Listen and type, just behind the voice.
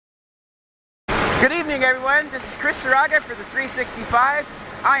Good evening, everyone. This is Chris Saraga for the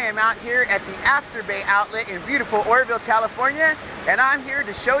 365. I am out here at the Afterbay Outlet in beautiful Oroville, California, and I'm here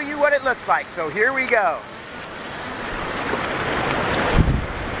to show you what it looks like. So here we go.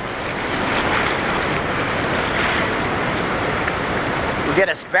 We'll get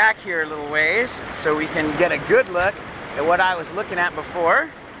us back here a little ways so we can get a good look at what I was looking at before.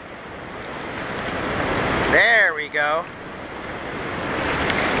 There we go.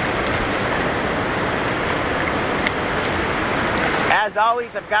 As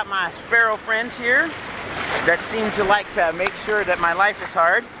always, I've got my sparrow friends here that seem to like to make sure that my life is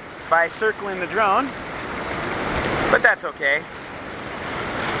hard by circling the drone, but that's okay.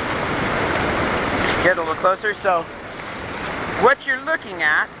 Get a little closer. So what you're looking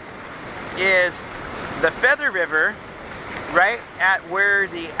at is the Feather River right at where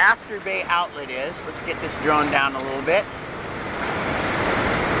the Afterbay Outlet is. Let's get this drone down a little bit.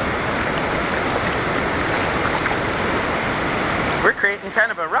 We're creating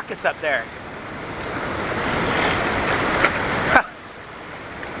kind of a ruckus up there.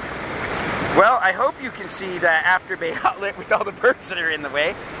 Well, I hope you can see the Afterbay Outlet with all the birds that are in the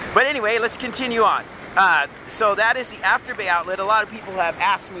way. But anyway, let's continue on. So that is the Afterbay Outlet. A lot of people have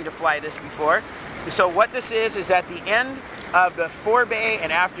asked me to fly this before. So what this is at the end of the forebay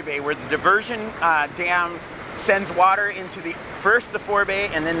and afterbay, where the diversion dam sends water into the forebay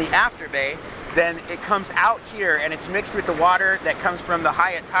and then the afterbay. Then it comes out here and it's mixed with the water that comes from the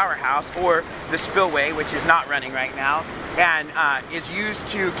Hyatt powerhouse or the Spillway, which is not running right now, and is used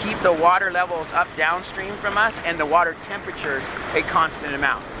to keep the water levels up downstream from us and the water temperatures a constant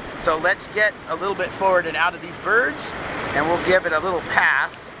amount. So let's get a little bit forward and out of these birds, and we'll give it a little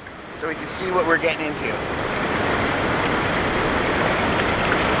pass so we can see what we're getting into.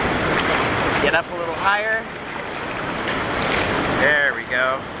 Get up a little higher. There we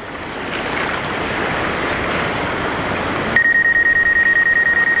go.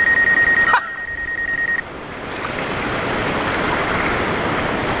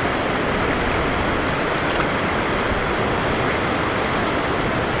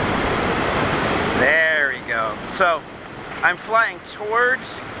 So I'm flying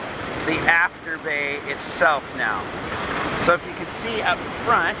towards the Afterbay itself now. So if you can see up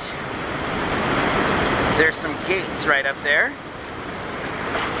front, there's some gates right up there.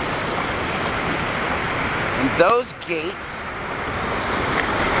 And those gates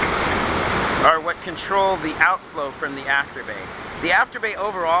are what control the outflow from the Afterbay. The Afterbay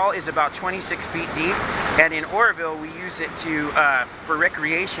overall is about 26 feet deep, and in Oroville we use it for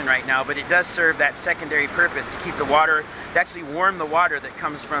recreation right now, but it does serve that secondary purpose to keep the water, to actually warm the water that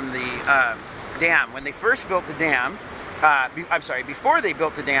comes from the dam. When they first built the dam, before they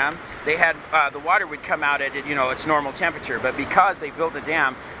built the dam, they had the water would come out at its normal temperature, but because they built the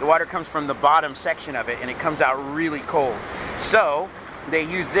dam, the water comes from the bottom section of it and it comes out really cold. So they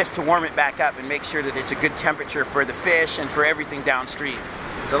use this to warm it back up and make sure that it's a good temperature for the fish and for everything downstream.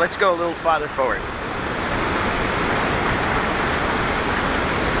 So let's go a little farther forward.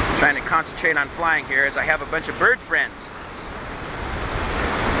 Trying to concentrate on flying here as I have a bunch of bird friends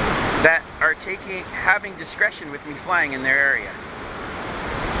that are having discretion with me flying in their area.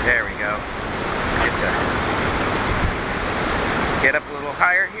 There we go. Get up a little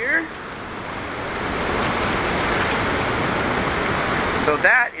higher here. So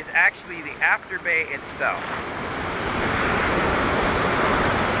that is actually the Afterbay itself.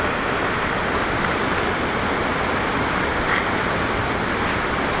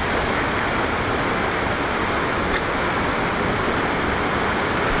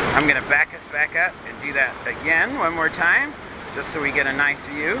 I'm going to back us back up and do that again one more time, just so we get a nice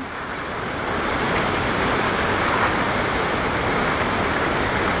view.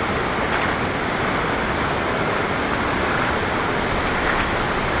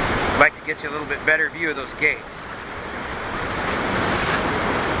 I'd like to get you a little bit better view of those gates.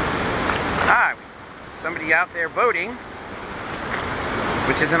 Somebody out there boating,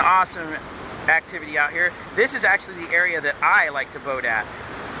 which is an awesome activity out here. This is actually the area that I like to boat at.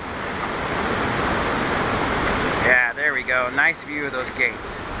 Yeah, there we go. Nice view of those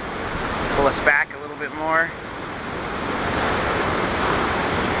gates. Pull us back a little bit more.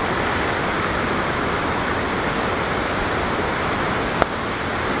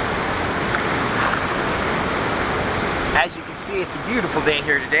 As you can see, it's a beautiful day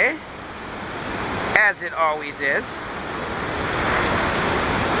here today, as it always is.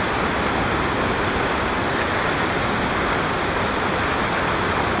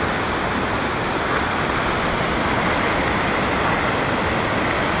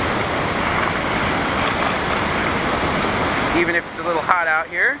 Even if it's a little hot out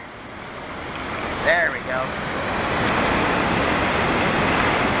here, There we go.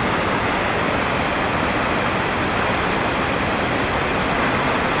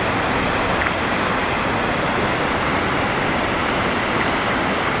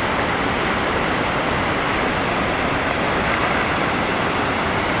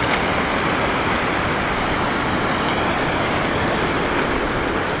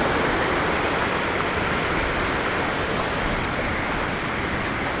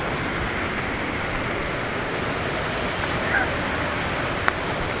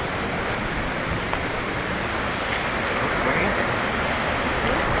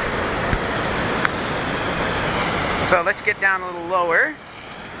 So let's get down a little lower.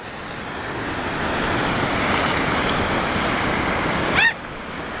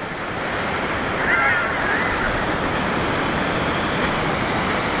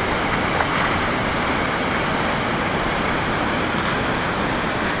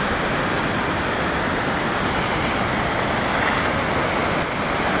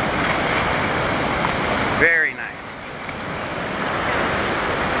 Very nice.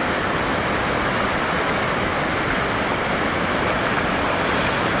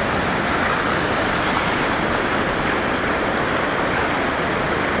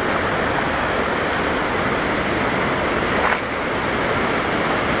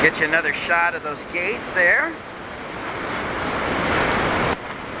 Get you another shot of those gates there.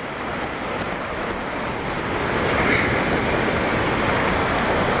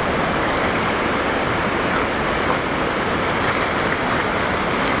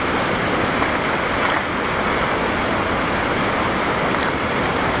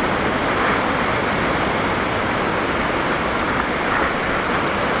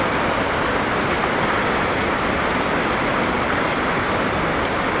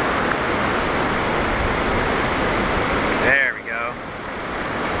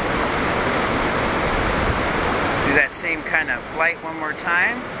 Do that same kind of flight one more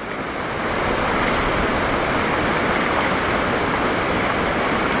time.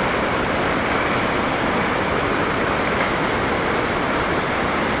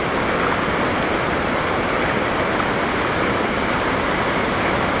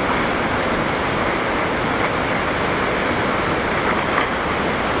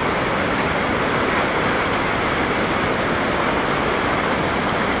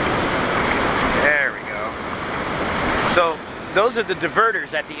 So those are the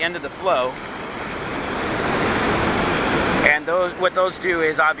diverters at the end of the flow, and what those do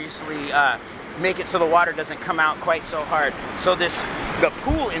is obviously make it so the water doesn't come out quite so hard. So the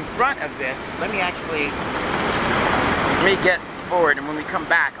pool in front of this, let me get forward, and when we come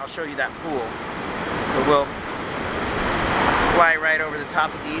back I'll show you that pool. But we'll fly right over the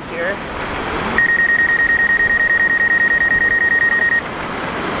top of these here.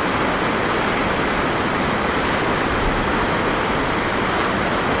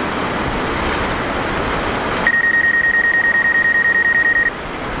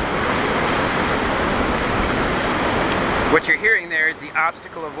 What you're hearing there is the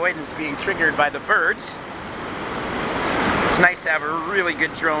obstacle avoidance being triggered by the birds. It's nice to have a really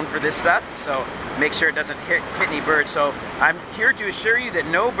good drone for this stuff, so make sure it doesn't hit any birds. So I'm here to assure you that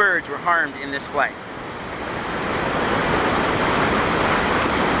no birds were harmed in this flight.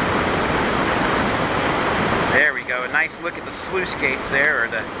 There we go, a nice look at the sluice gates there, or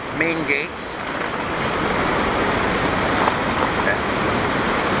the main gates.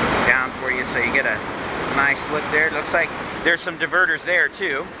 Down for you so you get a nice look there. It looks like there's some diverters there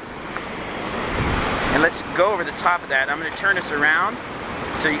too. And let's go over the top of that. I'm going to turn this around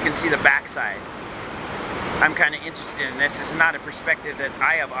so you can see the backside. I'm kind of interested in this. This is not a perspective that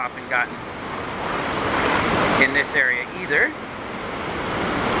I have often gotten in this area either.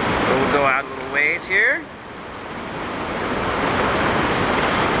 So we'll go out a little ways here.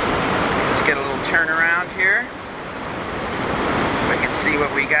 Let's get a little turn around here. We can see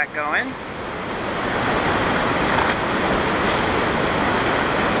what we got going.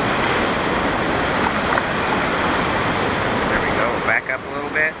 Back up a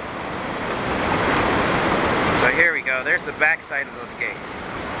little bit. So here we go. There's the back side of those gates.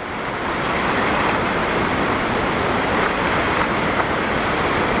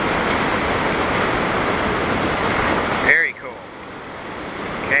 Very cool.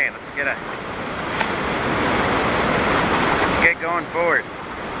 Okay, let's get going forward.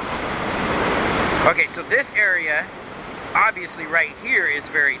 Okay, so this area, obviously right here, is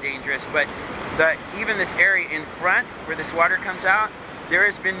very dangerous, but even this area in front where this water comes out, there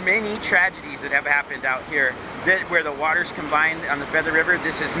has been many tragedies that have happened out here where the waters combined on the Feather River.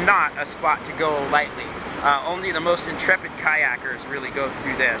 This is not a spot to go lightly. Only the most intrepid kayakers really go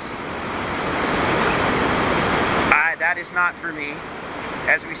through this. that is not for me.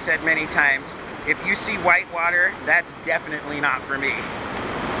 As we said many times, if you see white water, that's definitely not for me.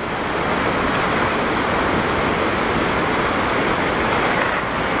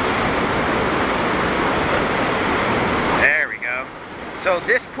 There we go. So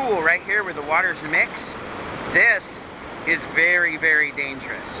this pool right here where the waters mix, this is very, very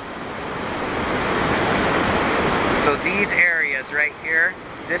dangerous. So these areas right here,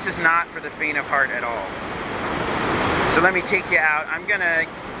 this is not for the faint of heart at all. So let me take you out. I'm gonna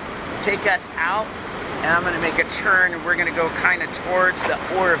take us out and I'm gonna make a turn and we're gonna go kind of towards the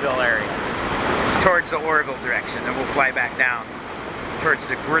Oroville area. Towards the Oroville direction. Then we'll fly back down towards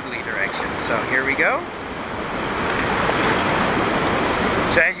the Gridley direction. So here we go.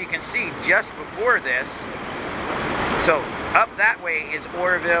 So as you can see, just before this, so up that way is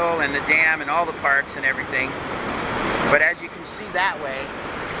Oroville and the dam and all the parks and everything. But as you can see that way,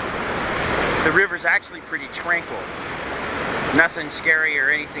 the river's actually pretty tranquil. Nothing scary or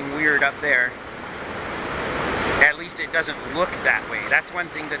anything weird up there. At least it doesn't look that way. That's one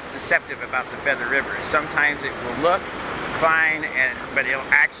thing that's deceptive about the Feather River. Sometimes it will look fine, but it'll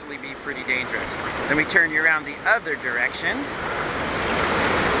actually be pretty dangerous. Let me turn you around the other direction.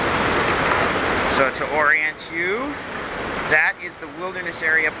 So to orient you, that is the wilderness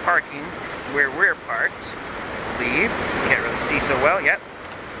area parking where we're parked. Leave. Can't really see so well yet.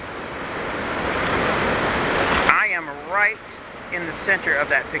 I am right in the center of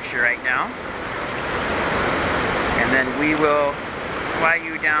that picture right now. And then we will fly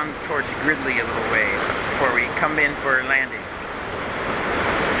you down towards Gridley a little ways before we come in for landing.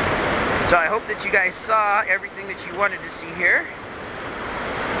 So I hope that you guys saw everything that you wanted to see here.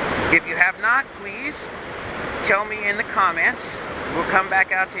 If you have not, please tell me in the comments. We'll come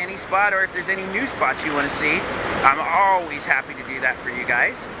back out to any spot, or if there's any new spots you want to see, I'm always happy to do that for you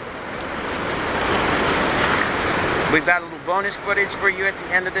guys. We've got a little bonus footage for you at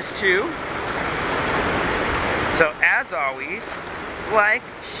the end of this too. So as always, like,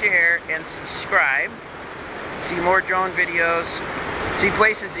 share, and subscribe. See more drone videos. See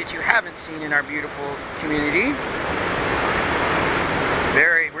places that you haven't seen in our beautiful community.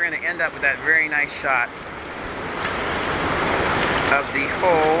 We're going to end up with that very nice shot of the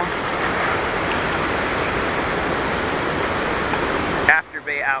whole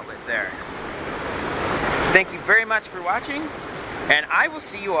Afterbay Outlet there. Thank you very much for watching, and I will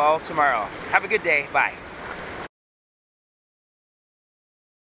see you all tomorrow. Have a good day. Bye.